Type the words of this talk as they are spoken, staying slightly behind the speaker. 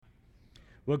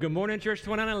Well, good morning, Church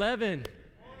 2911.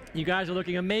 You guys are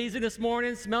looking amazing this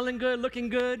morning, smelling good, looking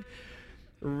good,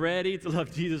 ready to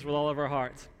love Jesus with all of our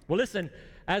hearts. Well, listen,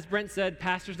 as Brent said,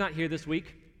 Pastor's not here this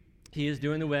week. He is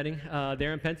doing the wedding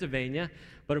there in Pennsylvania.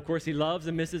 But, of course, he loves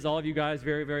and misses all of you guys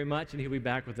very, very much, and he'll be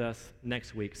back with us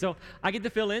next week. So I get to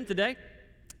fill in today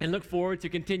and look forward to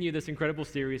continue this incredible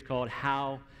series called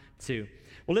How To.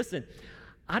 Well, listen,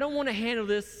 I don't want to handle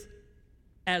this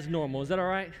as normal. Is that all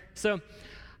right? So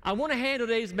I want to handle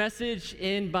today's message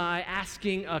by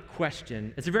asking a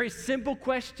question. It's a very simple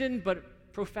question,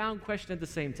 but profound question at the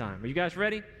same time. Are you guys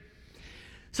ready?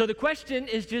 So the question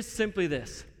is just simply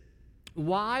this.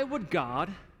 Why would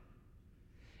God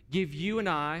give you and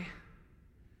I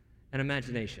an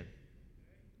imagination?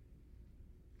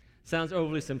 Sounds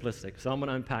overly simplistic, so I'm going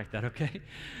to unpack that, okay?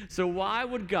 So why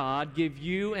would God give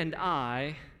you and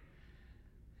I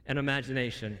an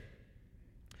imagination?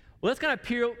 Well, let's kind of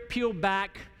peel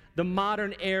back the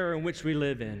modern era in which we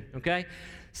live in, okay?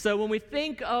 So when we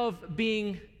think of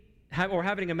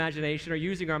having an imagination or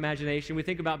using our imagination, we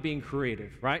think about being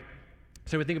creative, right?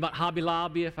 So we think about Hobby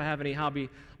Lobby. If I have any Hobby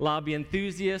Lobby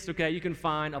enthusiasts, okay, you can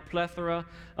find a plethora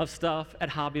of stuff at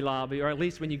Hobby Lobby, or at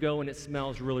least when you go and it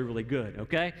smells really, really good,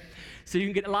 okay? So you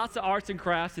can get lots of arts and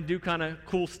crafts and do kind of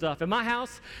cool stuff. In my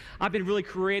house, I've been really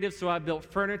creative, so I built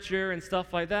furniture and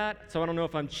stuff like that. So I don't know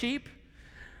if I'm cheap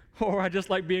or I just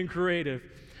like being creative.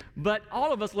 But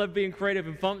all of us love being creative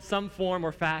in some form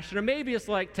or fashion, or maybe it's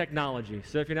like technology.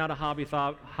 So if you're not a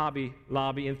Hobby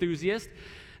Lobby enthusiast,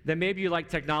 then maybe you like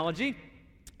technology.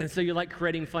 And so you like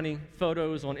creating funny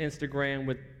photos on Instagram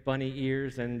with bunny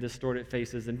ears and distorted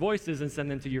faces and voices and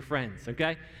send them to your friends,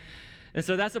 okay? And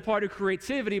so that's a part of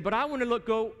creativity, but I want to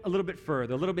go a little bit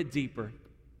further, a little bit deeper.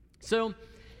 So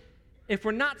if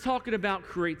we're not talking about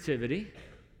creativity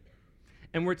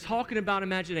and we're talking about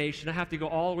imagination, I have to go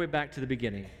all the way back to the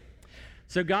beginning.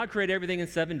 So God created everything in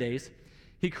 7 days.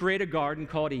 He created a garden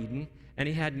called Eden, and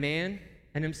he had man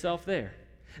and himself there.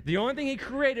 The only thing he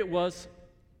created was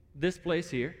this place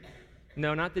here.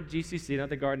 No, not the GCC, not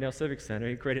the Gardendale Civic Center.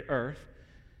 He created earth,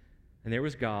 and there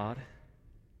was God,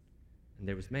 and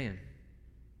there was man.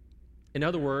 In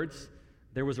other words,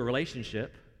 there was a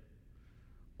relationship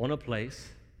on a place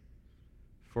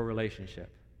for a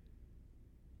relationship.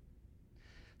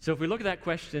 So if we look at that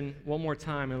question one more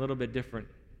time in a little bit different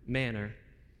manner,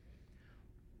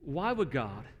 why would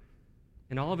God,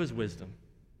 in all of his wisdom,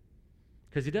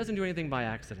 because he doesn't do anything by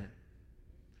accident,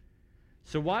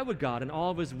 so why would God, in all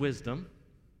of his wisdom,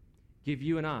 give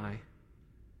you and I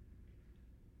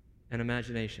an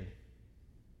imagination?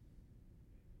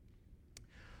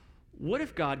 What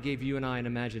if God gave you and I an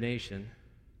imagination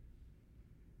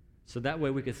so that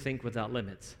way we could think without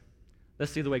limits?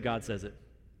 Let's see the way God says it.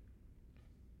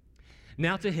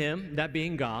 Now to him, that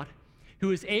being God, who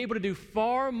is able to do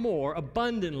far more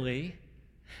abundantly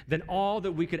than all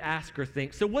that we could ask or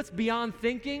think. So what's beyond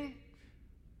thinking?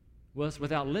 Well, it's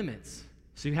without limits.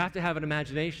 So you have to have an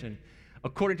imagination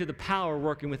according to the power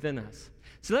working within us.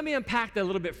 So let me unpack that a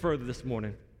little bit further this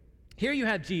morning. Here you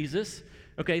have Jesus,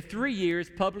 okay, 3 years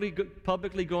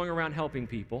publicly going around helping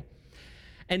people.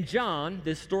 And John, the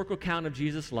historical account of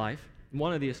Jesus' life,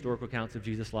 one of the historical accounts of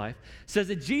Jesus' life, says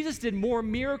that Jesus did more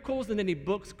miracles than any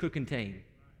books could contain.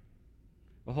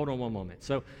 Well, hold on one moment.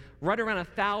 So right around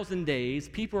 1,000 days,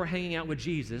 people are hanging out with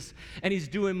Jesus, and he's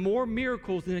doing more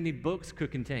miracles than any books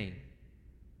could contain.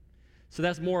 So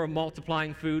that's more of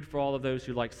multiplying food for all of those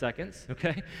who like seconds,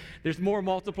 okay? There's more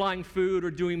multiplying food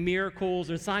or doing miracles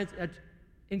or signs,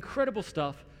 incredible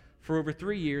stuff for over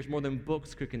 3 years, more than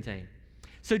books could contain.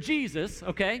 So Jesus,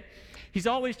 okay, he's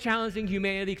always challenging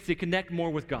humanity to connect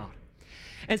more with God.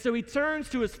 And so he turns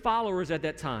to his followers at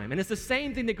that time, and it's the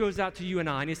same thing that goes out to you and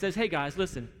I, and he says, hey guys,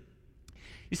 listen,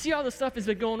 you see all the stuff that's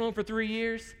been going on for 3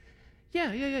 years?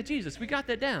 Yeah, Jesus, we got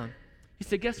that down. He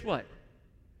said, guess what?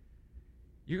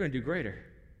 You're going to do greater.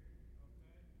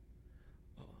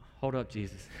 Hold up,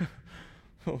 Jesus.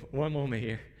 One moment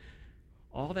here.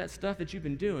 All that stuff that you've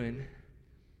been doing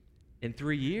in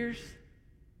 3 years,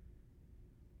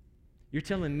 you're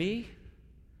telling me,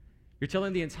 you're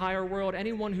telling the entire world,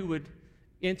 anyone who would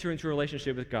enter into a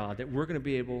relationship with God, that we're going to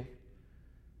be able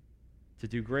to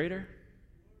do greater?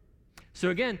 So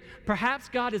again, perhaps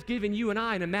God has given you and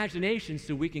I an imagination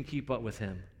so we can keep up with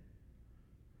him.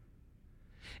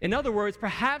 In other words,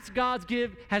 perhaps God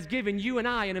has given you and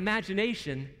I an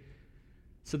imagination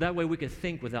so that way we can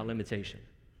think without limitation.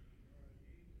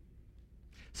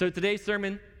 So today's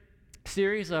sermon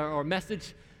series or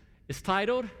message is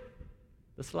titled,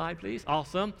 the slide please,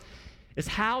 awesome, is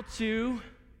How to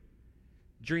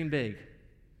Dream Big.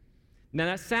 Now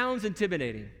that sounds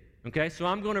intimidating. Okay, so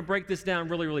I'm going to break this down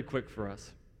really, really quick for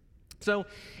us. So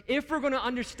if we're going to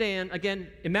understand, again,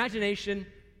 imagination,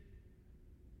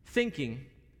 thinking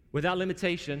without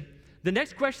limitation, the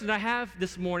next question I have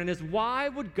this morning is, why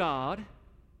would God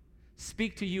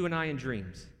speak to you and I in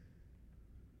dreams?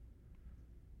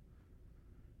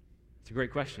 It's a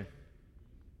great question.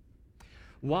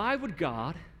 Why would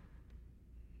God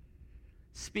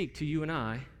speak to you and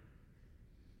I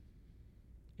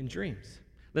in dreams?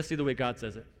 Let's see the way God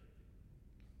says it.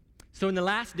 So in the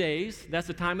last days, that's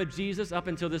the time of Jesus up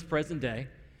until this present day,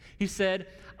 he said,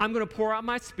 I'm going to pour out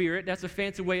my Spirit, that's a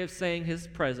fancy way of saying his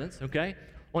presence, okay,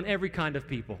 on every kind of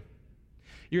people.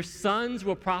 Your sons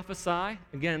will prophesy.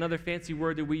 Again, another fancy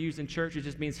word that we use in church. It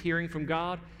just means hearing from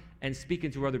God and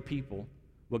speaking to other people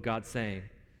what God's saying.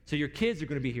 So your kids are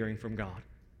going to be hearing from God.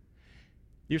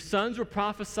 Your sons will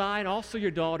prophesy, and also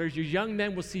your daughters. Your young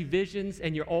men will see visions,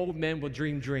 and your old men will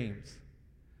dream dreams.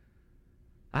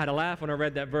 I had a laugh when I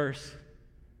read that verse,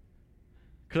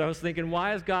 because I was thinking,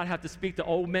 why does God have to speak to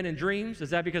old men in dreams? Is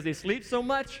that because they sleep so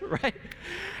much, right?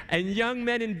 And young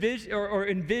men in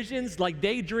visions, like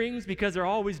daydreams, because they're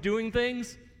always doing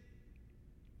things?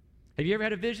 Have you ever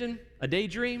had a vision, a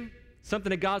daydream, something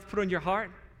that God's put on your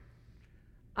heart?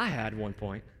 I had one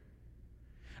point.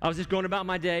 I was just going about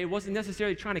my day, wasn't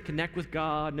necessarily trying to connect with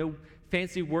God, no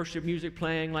fancy worship music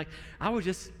playing. Like, I was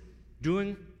just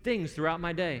doing things throughout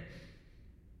my day.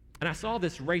 And I saw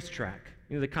this racetrack,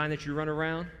 the kind that you run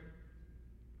around.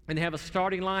 And they have a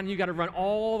starting line. You got to run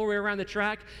all the way around the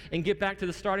track and get back to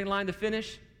the starting line to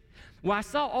finish. Well, I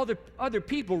saw all the other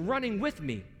people running with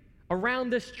me around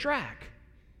this track.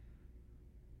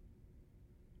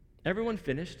 Everyone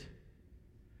finished.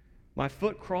 My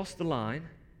foot crossed the line,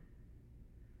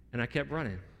 and I kept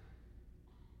running.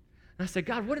 And I said,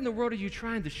 God, what in the world are you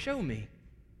trying to show me?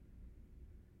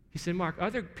 He said, Mark,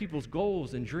 other people's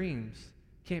goals and dreams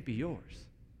can't be yours.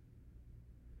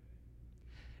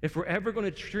 If we're ever going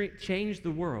to change the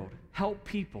world, help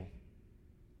people,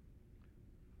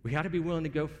 we got to be willing to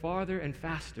go farther and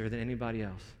faster than anybody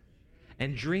else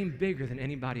and dream bigger than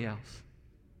anybody else.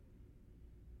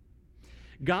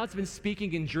 God's been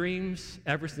speaking in dreams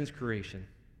ever since creation.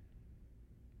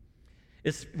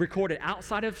 It's recorded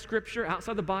outside of Scripture,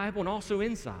 outside the Bible, and also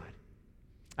inside.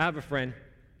 I have a friend.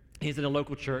 He's in a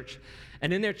local church.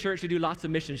 And in their church, they do lots of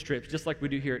mission trips, just like we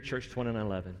do here at Church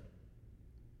 2911.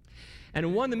 And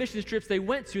in one of the mission trips they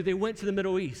went to the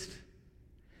Middle East.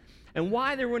 And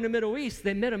while they were in the Middle East,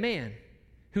 they met a man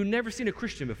who'd never seen a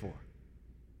Christian before.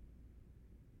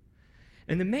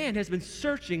 And the man has been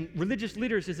searching religious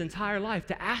leaders his entire life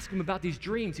to ask him about these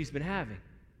dreams he's been having.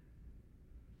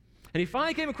 And he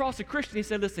finally came across a Christian. He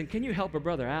said, listen, can you help a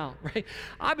brother out, right?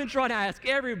 I've been trying to ask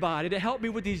everybody to help me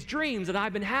with these dreams that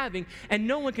I've been having, and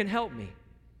no one can help me.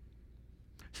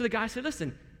 So the guy said,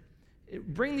 listen,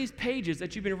 bring these pages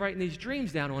that you've been writing these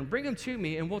dreams down on, bring them to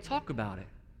me, and we'll talk about it.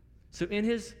 So in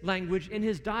his language, in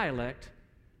his dialect,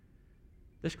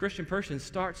 this Christian person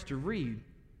starts to read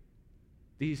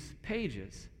these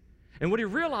pages. And what he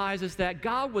realized is that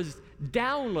God was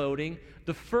downloading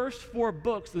the first 4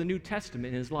 books of the New Testament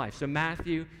in his life. So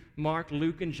Matthew, Mark,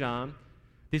 Luke, and John,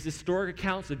 these historic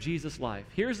accounts of Jesus' life.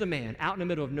 Here's a man out in the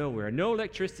middle of nowhere, no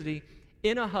electricity,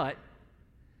 in a hut,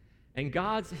 and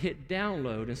God's hit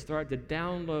download and started to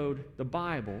download the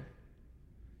Bible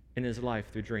in his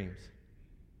life through dreams.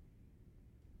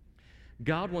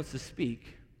 God wants to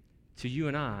speak to you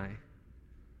and I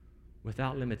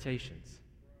without limitations.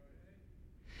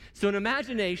 So an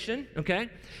imagination, okay?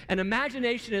 An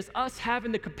imagination is us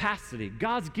having the capacity.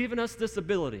 God's given us this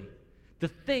ability to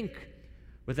think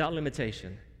without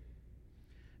limitation.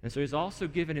 And so he's also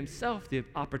given himself the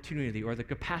opportunity or the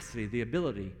capacity, the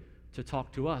ability to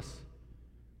talk to us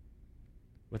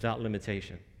without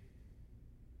limitation.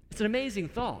 It's an amazing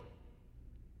thought.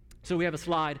 So we have a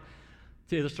slide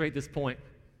to illustrate this point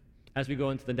as we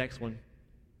go into the next one.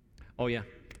 Oh yeah,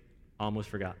 almost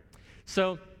forgot.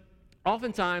 So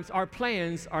oftentimes our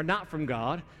plans are not from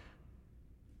God.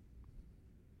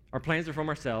 Our plans are from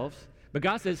ourselves. But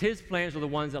God says his plans are the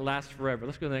ones that last forever.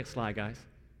 Let's go to the next slide, guys.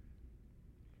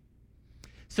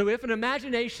 So if an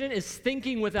imagination is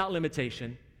thinking without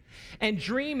limitation, and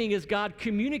dreaming is God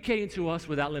communicating to us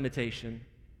without limitation,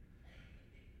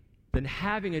 then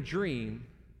having a dream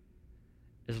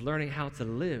is learning how to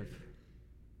live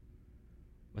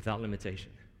without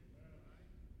limitation.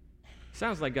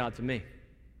 Sounds like God to me.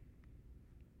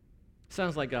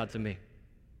 Sounds like God to me.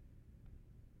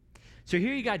 So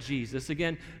here you got Jesus,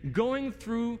 again, going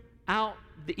throughout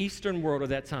the Eastern world of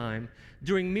that time,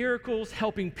 doing miracles,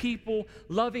 helping people,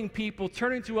 loving people,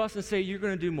 turning to us and saying, you're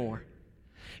going to do more.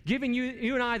 giving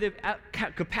you and I the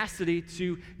capacity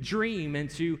to dream and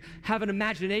to have an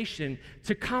imagination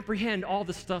to comprehend all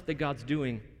the stuff that God's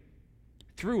doing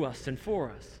through us and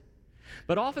for us.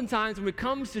 But oftentimes when it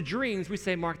comes to dreams, we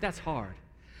say, Mark, that's hard.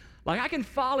 Like, I can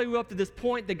follow you up to this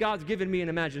point that God's given me an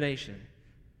imagination.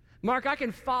 Mark, I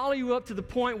can follow you up to the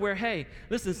point where, hey,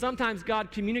 listen, sometimes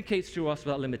God communicates to us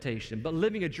without limitation, but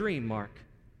living a dream, Mark,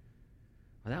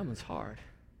 well, that one's hard.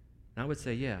 And I would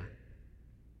say, yeah,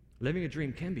 living a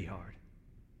dream can be hard.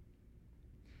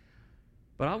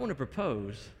 But I want to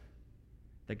propose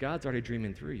that God's already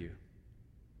dreaming through you.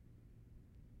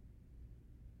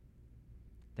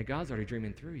 That God's already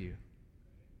dreaming through you.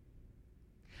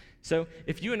 So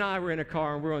if you and I were in a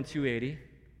car and we're on 280,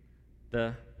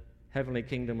 the heavenly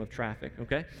kingdom of traffic,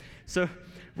 okay? So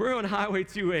we're on Highway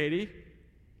 280,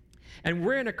 and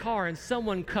we're in a car and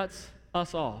someone cuts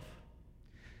us off.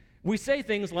 We say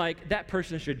things like, that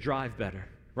person should drive better,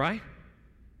 right?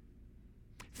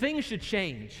 Things should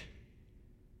change.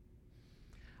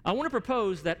 I want to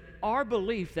propose that our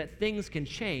belief that things can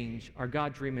change are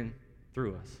God dreaming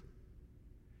through us.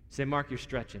 Say, Mark, you're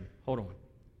stretching. Hold on.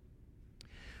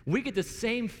 We get the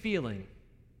same feeling.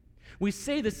 We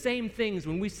say the same things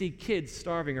when we see kids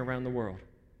starving around the world.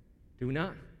 Do we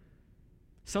not?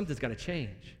 Something's got to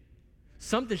change.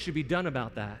 Something should be done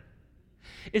about that.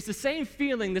 It's the same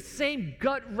feeling, the same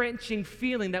gut-wrenching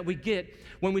feeling that we get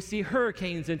when we see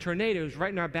hurricanes and tornadoes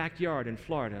right in our backyard in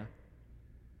Florida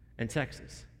and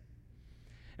Texas.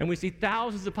 And we see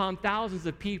thousands upon thousands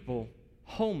of people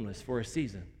homeless for a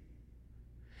season.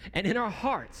 And in our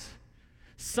hearts,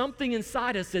 something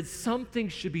inside us said something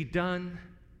should be done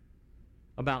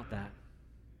about that.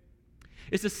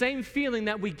 It's the same feeling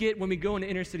that we get when we go into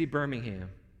inner city Birmingham.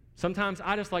 Sometimes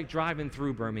I just like driving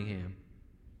through Birmingham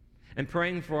and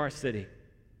praying for our city.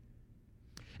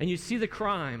 And you see the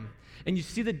crime, and you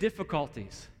see the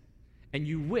difficulties, and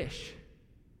you wish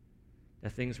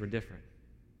that things were different.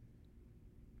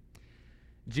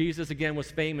 Jesus, again,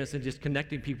 was famous in just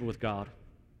connecting people with God.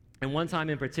 And one time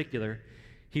in particular,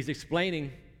 he's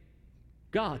explaining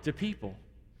God to people.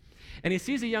 And he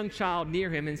sees a young child near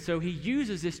him, and so he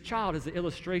uses this child as an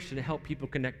illustration to help people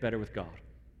connect better with God.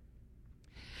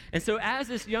 And so as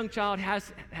this young child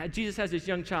Jesus has this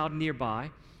young child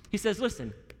nearby, he says,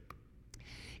 listen,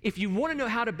 if you want to know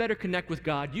how to better connect with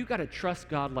God, you got to trust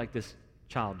God like this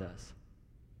child does.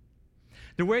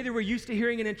 The way that we're used to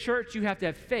hearing it in church, you have to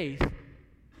have faith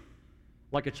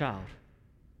like a child.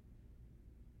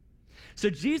 So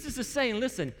Jesus is saying,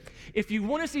 listen, if you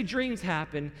want to see dreams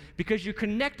happen because you're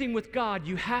connecting with God,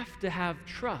 you have to have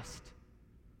trust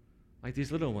like these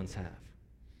little ones have.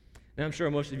 Now, I'm sure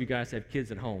most of you guys have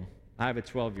kids at home. I have a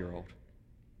 12-year-old.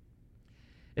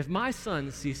 If my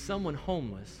son sees someone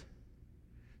homeless,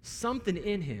 something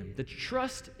in him, the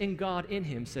trust in God in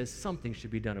him says something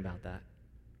should be done about that.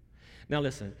 Now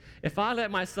listen, if I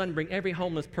let my son bring every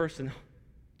homeless person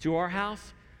to our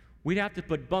house, we'd have to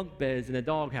put bunk beds in a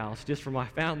doghouse just for my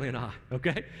family and I,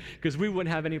 okay? Because we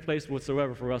wouldn't have any place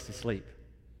whatsoever for us to sleep.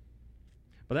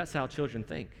 But that's how children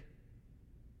think.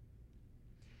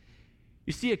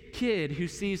 You see a kid who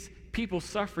sees people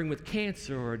suffering with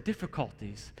cancer or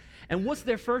difficulties, and what's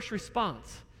their first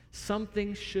response?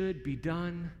 Something should be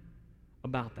done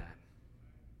about that.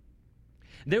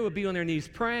 They would be on their knees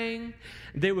praying.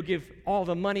 They would give all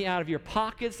the money out of your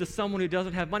pockets to someone who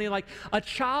doesn't have money. Like a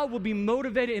child will be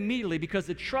motivated immediately because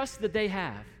the trust that they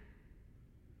have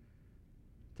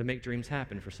to make dreams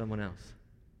happen for someone else.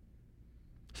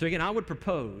 So again, I would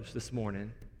propose this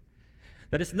morning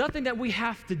that it's nothing that we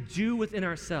have to do within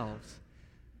ourselves,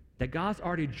 that God's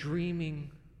already dreaming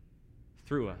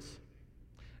through us.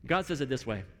 God says it this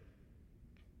way.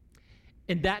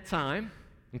 In that time,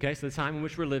 okay, so the time in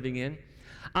which we're living in,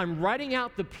 I'm writing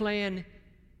out the plan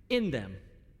in them,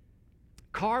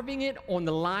 carving it on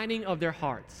the lining of their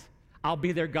hearts. I'll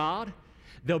be their God.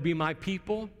 They'll be my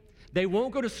people. They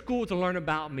won't go to school to learn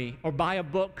about me or buy a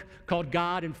book called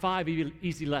God in 5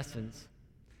 Easy Lessons.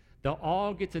 They'll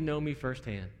all get to know me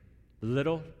firsthand, the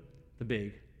little, the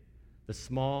big, the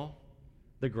small,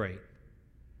 the great.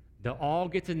 They'll all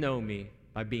get to know me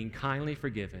by being kindly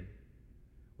forgiven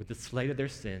with the slate of their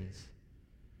sins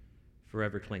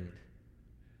forever cleaned.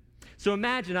 So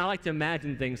imagine, I like to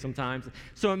imagine things sometimes.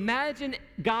 So imagine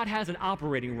God has an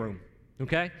operating room,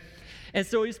 okay? And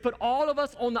so he's put all of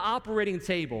us on the operating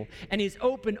table, and he's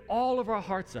opened all of our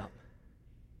hearts up.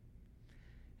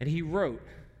 And he wrote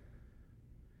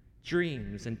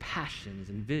dreams and passions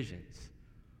and visions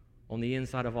on the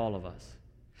inside of all of us.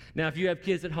 Now, if you have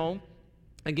kids at home,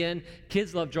 Again,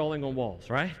 kids love drawing on walls,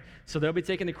 right? So they'll be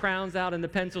taking the crowns out and the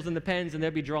pencils and the pens, and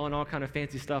they'll be drawing all kind of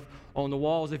fancy stuff on the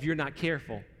walls if you're not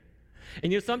careful.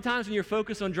 And sometimes when you're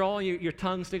focused on drawing, your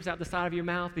tongue sticks out the side of your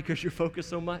mouth because you're focused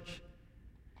so much.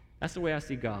 That's the way I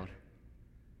see God.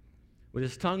 With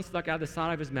his tongue stuck out the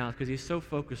side of his mouth because he's so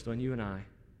focused on you and I.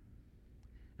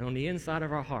 And on the inside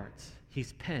of our hearts,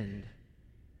 he's penned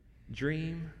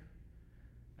dream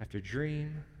after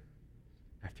dream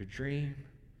after dream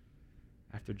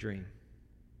after dream.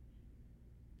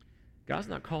 God's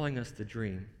not calling us to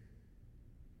dream.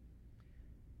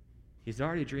 He's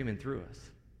already dreaming through us.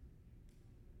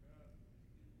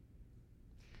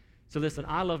 So listen,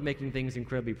 I love making things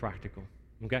incredibly practical,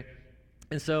 okay?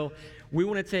 And so we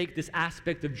want to take this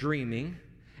aspect of dreaming,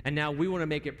 and now we want to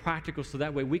make it practical so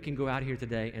that way we can go out here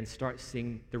today and start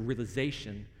seeing the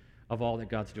realization of all that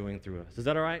God's doing through us. Is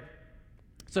that all right?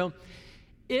 So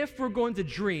if we're going to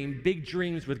dream big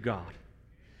dreams with God,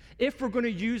 if we're going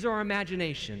to use our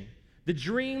imagination, the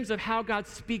dreams of how God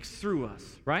speaks through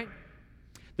us, right?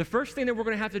 The first thing that we're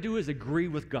going to have to do is agree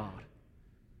with God.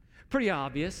 Pretty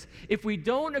obvious. If we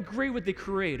don't agree with the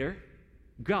Creator,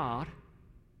 God,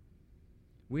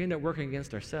 we end up working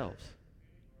against ourselves.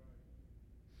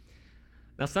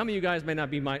 Now, some of you guys may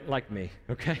not be like me,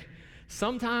 okay?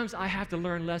 Sometimes I have to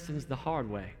learn lessons the hard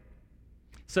way.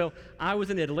 So I was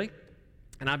in Italy,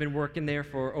 and I've been working there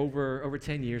for over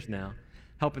 10 years now,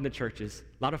 helping the churches.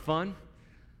 A lot of fun,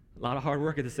 a lot of hard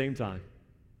work at the same time.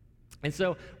 And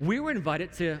so we were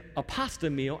invited to a pasta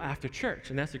meal after church,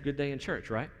 and that's a good day in church,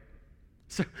 right?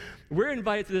 So we're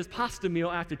invited to this pasta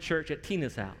meal after church at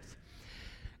Tina's house.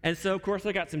 And so, of course,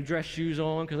 I got some dress shoes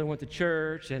on because I went to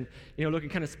church and, looking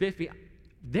kind of spiffy.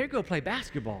 They're going to play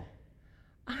basketball.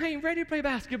 I ain't ready to play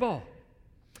basketball.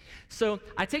 So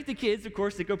I take the kids, of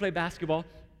course, to go play basketball.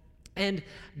 And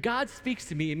God speaks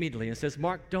to me immediately and says,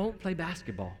 Mark, don't play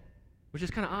basketball, which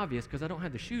is kind of obvious because I don't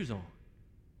have the shoes on.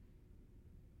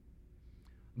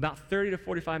 About 30 to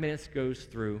 45 minutes goes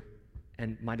through,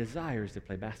 and my desire is to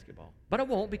play basketball. But I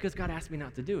won't because God asked me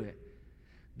not to do it.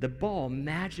 The ball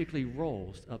magically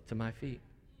rolls up to my feet.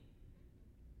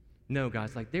 No,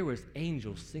 guys, like there was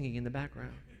angels singing in the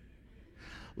background.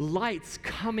 Lights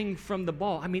coming from the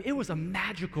ball. I mean, it was a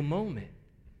magical moment.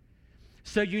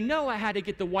 So I had to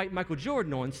get the white Michael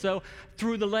Jordan on. So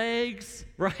through the legs,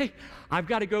 right? I've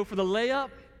got to go for the layup.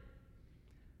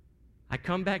 I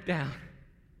come back down,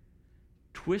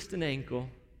 twist an ankle,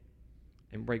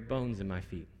 and break bones in my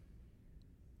feet.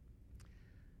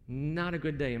 Not a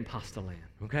good day in pasta land,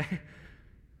 okay?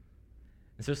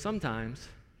 And so sometimes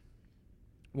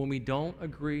when we don't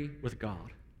agree with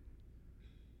God,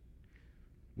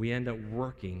 we end up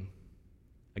working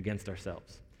against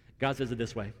ourselves. God says it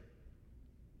this way.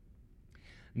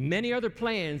 Many other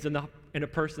plans in a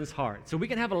person's heart. So we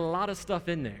can have a lot of stuff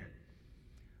in there,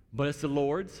 but it's the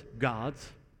Lord's, God's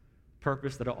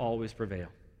purpose that'll always prevail.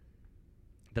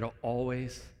 That'll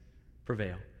always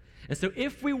prevail. And so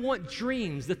if we want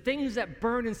dreams, the things that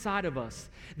burn inside of us,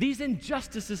 these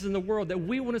injustices in the world that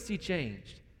we want to see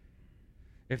changed,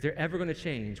 if they're ever going to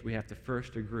change, we have to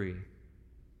first agree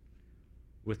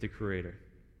with the Creator.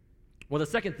 Well, the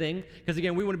second thing, because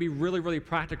again, we want to be really, really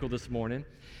practical this morning,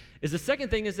 is the second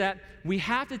thing is that we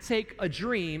have to take a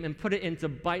dream and put it into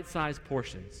bite-sized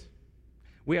portions.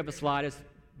 We have a slide that's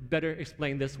better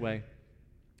explained this way.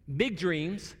 Big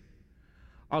dreams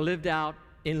are lived out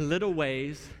in little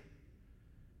ways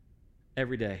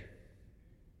every day.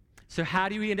 So how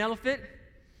do you eat an elephant?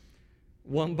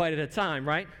 One bite at a time,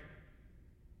 right?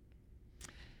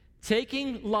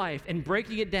 Taking life and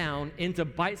breaking it down into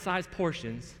bite-sized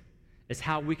portions is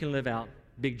how we can live out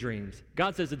big dreams.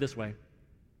 God says it this way.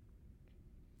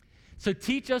 So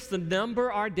teach us to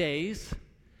number our days,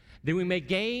 that we may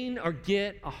gain or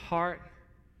get a heart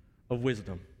of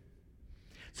wisdom.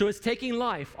 So it's taking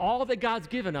life, all that God's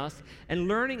given us, and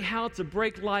learning how to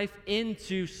break life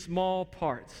into small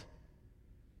parts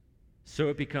so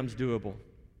it becomes doable.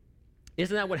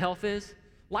 Isn't that what health is?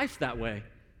 Life's that way.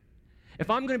 If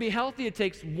I'm going to be healthy, it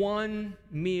takes one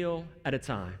meal at a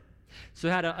time. So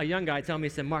I had a young guy tell me, he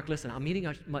said, Mark, listen, I'm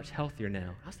eating much healthier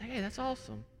now. I was like, hey, that's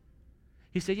awesome.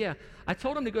 He said, yeah, I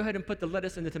told him to go ahead and put the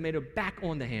lettuce and the tomato back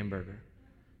on the hamburger.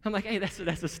 I'm like, hey, that's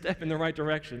a step in the right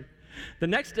direction. The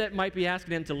next step might be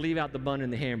asking him to leave out the bun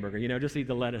and the hamburger, just eat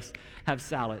the lettuce, have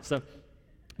salad.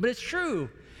 But it's true.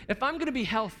 If I'm going to be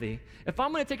healthy, if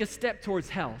I'm going to take a step towards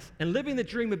health and living the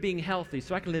dream of being healthy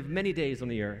so I can live many days on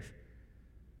the earth,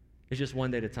 it's just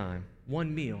one day at a time,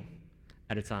 one meal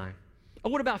at a time.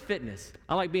 Or what about fitness?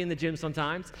 I like being in the gym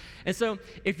sometimes. And so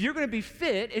if you're going to be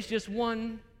fit, it's just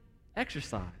one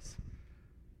exercise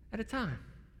at a time.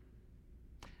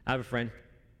 I have a friend.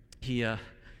 he got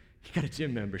a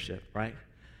gym membership, right?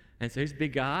 And so he's a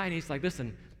big guy, and he's like,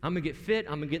 listen, I'm going to get fit.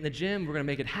 I'm going to get in the gym. We're going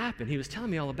to make it happen. He was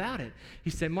telling me all about it. He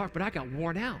said, Mark, but I got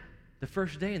worn out the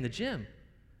first day in the gym.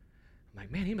 I'm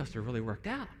like, man, he must have really worked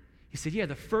out. He said, yeah,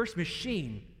 the first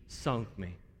machine sunk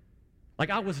me. Like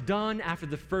I was done after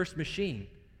the first machine.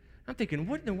 I'm thinking,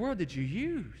 what in the world did you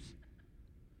use?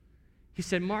 He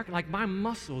said, Mark, like my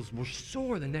muscles were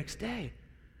sore the next day.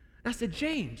 And I said,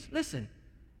 James, listen,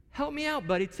 help me out,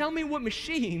 buddy. Tell me what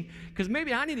machine, because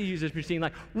maybe I need to use this machine.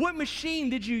 Like, what machine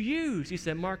did you use? He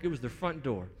said, Mark, it was the front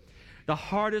door, the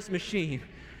hardest machine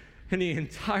in the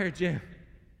entire gym.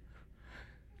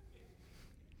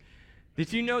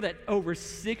 Did you know that over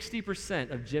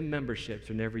 60% of gym memberships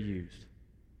are never used?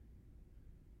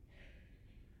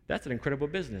 That's an incredible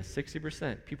business,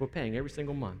 60%. People paying every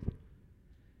single month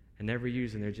and never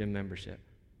using their gym membership.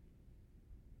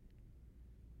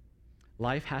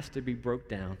 Life has to be broke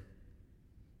down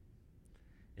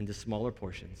into smaller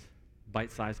portions,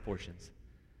 bite-sized portions,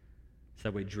 so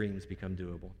that way dreams become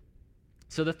doable.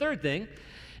 So the third thing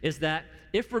is that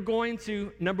if we're going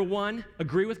to, number one,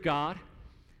 agree with God,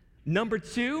 number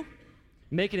two,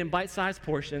 make it in bite-sized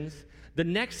portions, the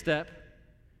next step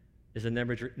is to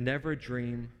never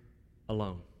dream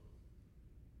alone.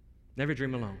 Never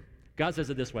dream alone. God says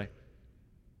it this way.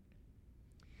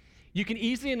 You can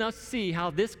easily enough see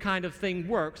how this kind of thing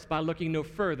works by looking no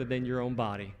further than your own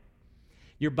body.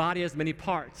 Your body has many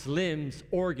parts, limbs,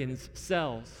 organs,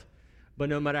 cells, but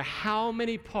no matter how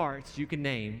many parts you can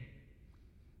name,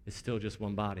 it's still just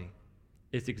one body.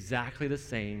 It's exactly the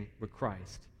same with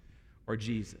Christ or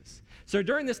Jesus. So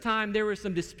during this time, there were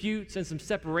some disputes and some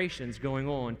separations going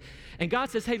on. And God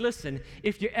says, hey, listen,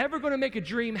 if you're ever going to make a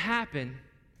dream happen,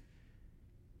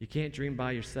 you can't dream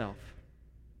by yourself.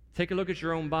 Take a look at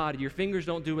your own body. Your fingers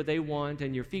don't do what they want,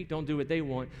 and your feet don't do what they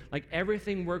want. Like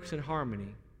everything works in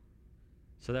harmony,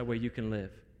 so that way you can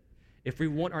live. If we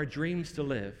want our dreams to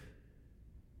live,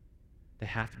 they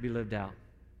have to be lived out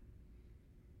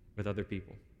with other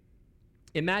people.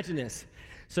 Imagine this.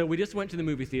 So we just went to the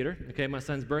movie theater. Okay, my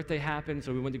son's birthday happened,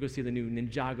 so we went to go see the new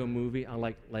Ninjago movie. I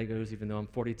like Legos, even though I'm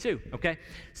 42. Okay,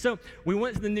 so we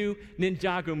went to the new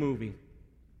Ninjago movie.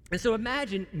 And so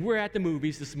imagine we're at the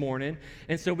movies this morning,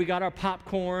 and so we got our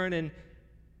popcorn, and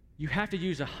you have to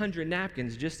use 100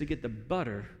 napkins just to get the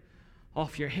butter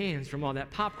off your hands from all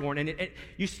that popcorn, and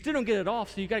you still don't get it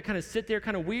off, so you got to kind of sit there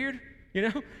kind of weird,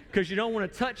 because you don't want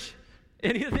to touch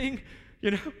anything,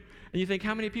 And you think,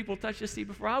 how many people touched this seat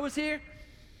before I was here?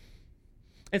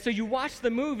 And so you watch the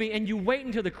movie, and you wait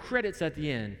until the credits at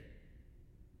the end.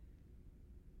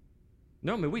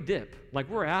 Normally, we dip. Like,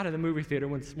 we're out of the movie theater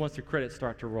once the credits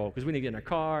start to roll because we need to get in our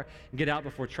car and get out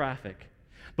before traffic.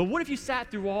 But what if you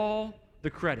sat through all the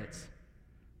credits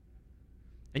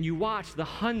and you watched the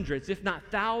hundreds, if not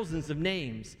thousands, of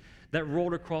names that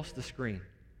rolled across the screen?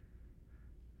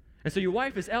 And so your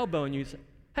wife is elbowing you and say,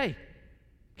 hey,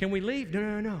 can we leave?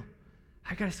 No.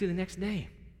 I got to see the next name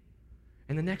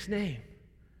and the next name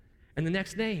and the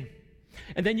next name.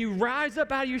 And then you rise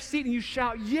up out of your seat and you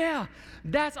shout, yeah,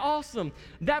 that's awesome.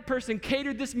 That person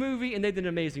catered this movie and they did an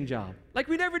amazing job. Like,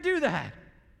 we never do that.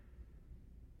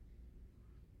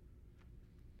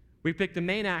 We pick the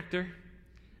main actor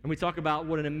and we talk about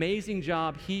what an amazing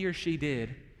job he or she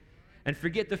did, and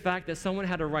forget the fact that someone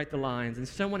had to write the lines, and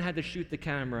someone had to shoot the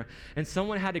camera, and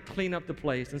someone had to clean up the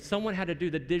place, and someone had to do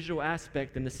the digital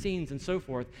aspect and the scenes and so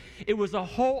forth. It was a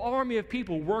whole army of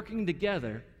people working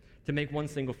together to make one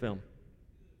single film.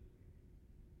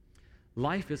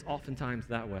 Life is oftentimes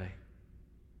that way.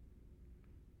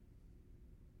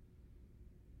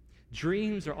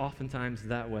 Dreams are oftentimes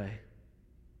that way.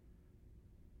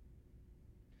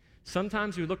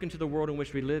 Sometimes we look into the world in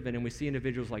which we live in and we see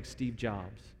individuals like Steve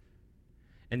Jobs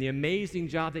and the amazing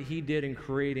job that he did in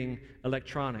creating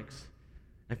electronics,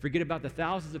 and forget about the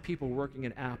thousands of people working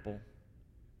at Apple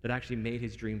that actually made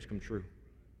his dreams come true.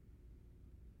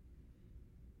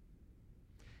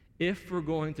 If we're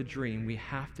going to dream, we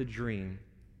have to dream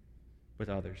with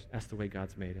others. That's the way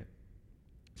God's made it.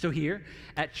 So here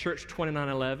at Church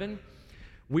 2911,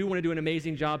 we want to do an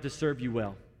amazing job to serve you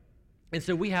well. And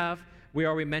so we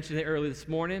already mentioned it earlier this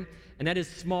morning, and that is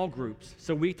small groups.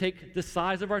 So we take the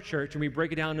size of our church and we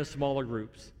break it down into smaller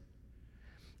groups.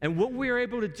 And what we are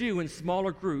able to do in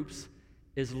smaller groups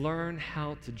is learn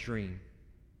how to dream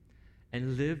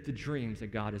and live the dreams that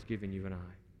God has given you and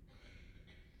I.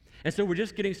 And so we're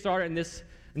just getting started in this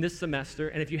semester,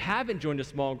 and if you haven't joined a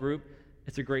small group,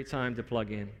 it's a great time to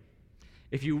plug in.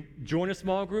 If you join a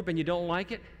small group and you don't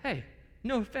like it, hey,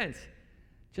 no offense.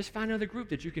 Just find another group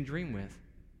that you can dream with.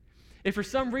 If for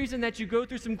some reason that you go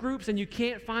through some groups and you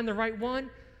can't find the right one,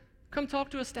 Come talk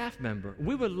to a staff member.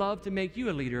 We would love to make you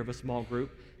a leader of a small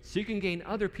group so you can gain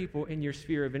other people in your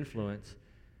sphere of influence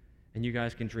and you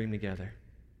guys can dream together.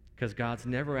 Because God's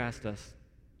never asked us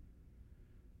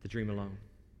to dream alone.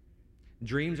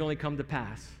 Dreams only come to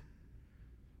pass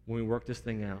when we work this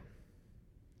thing out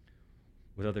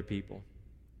with other people.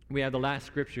 We have the last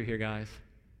scripture here, guys.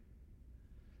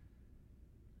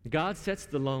 God sets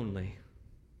the lonely,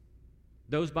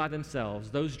 those by themselves,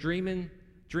 those dreaming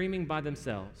by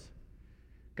themselves.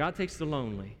 God takes the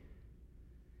lonely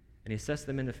and he sets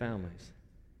them into families.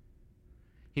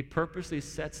 He purposely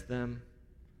sets them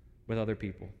with other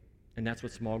people, and that's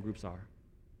what small groups are.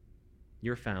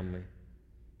 Your family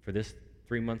for this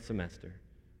 3-month semester,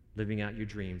 living out your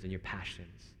dreams and your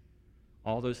passions,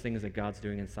 all those things that God's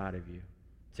doing inside of you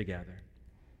together.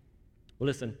 Well,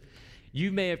 listen,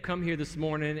 you may have come here this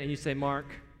morning and you say, Mark,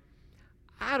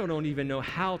 I don't even know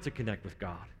how to connect with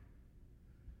God.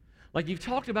 Like, you've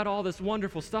talked about all this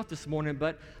wonderful stuff this morning,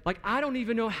 but I don't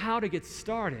even know how to get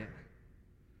started.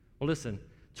 Well, listen,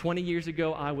 20 years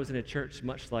ago, I was in a church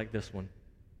much like this one.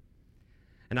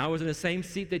 And I was in the same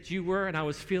seat that you were, and I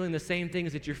was feeling the same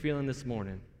things that you're feeling this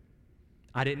morning.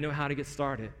 I didn't know how to get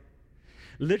started.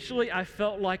 Literally, I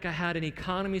felt like I had an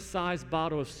economy-sized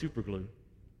bottle of super glue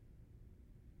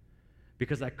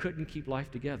because I couldn't keep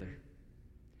life together.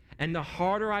 And the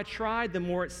harder I tried, the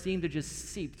more it seemed to just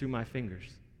seep through my fingers.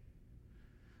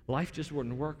 Life just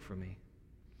wouldn't work for me.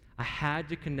 I had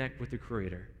to connect with the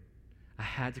Creator. I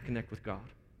had to connect with God.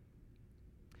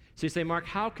 So you say, Mark,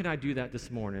 how can I do that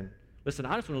this morning? Listen,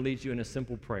 I just want to lead you in a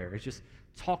simple prayer. It's just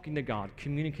talking to God,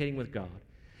 communicating with God.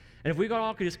 And if we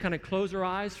all could just kind of close our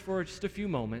eyes for just a few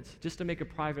moments, just to make a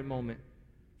private moment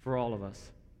for all of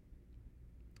us.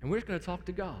 And we're just going to talk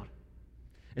to God.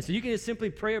 And so you can just simply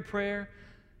pray a prayer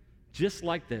just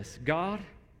like this. God,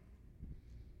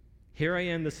 here I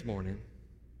am this morning.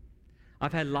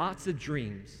 I've had lots of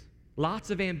dreams, lots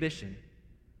of ambition.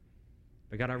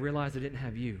 But God, I realized I didn't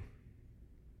have you.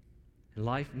 And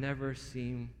life never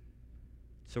seemed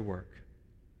to work.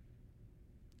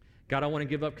 God, I want to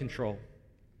give up control.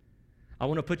 I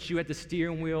want to put you at the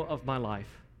steering wheel of my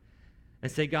life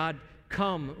and say, God,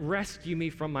 come rescue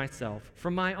me from myself,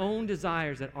 from my own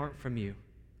desires that aren't from you.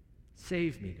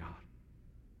 Save me, God.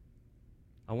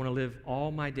 I want to live all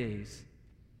my days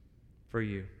for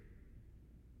you.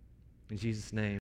 In Jesus' name.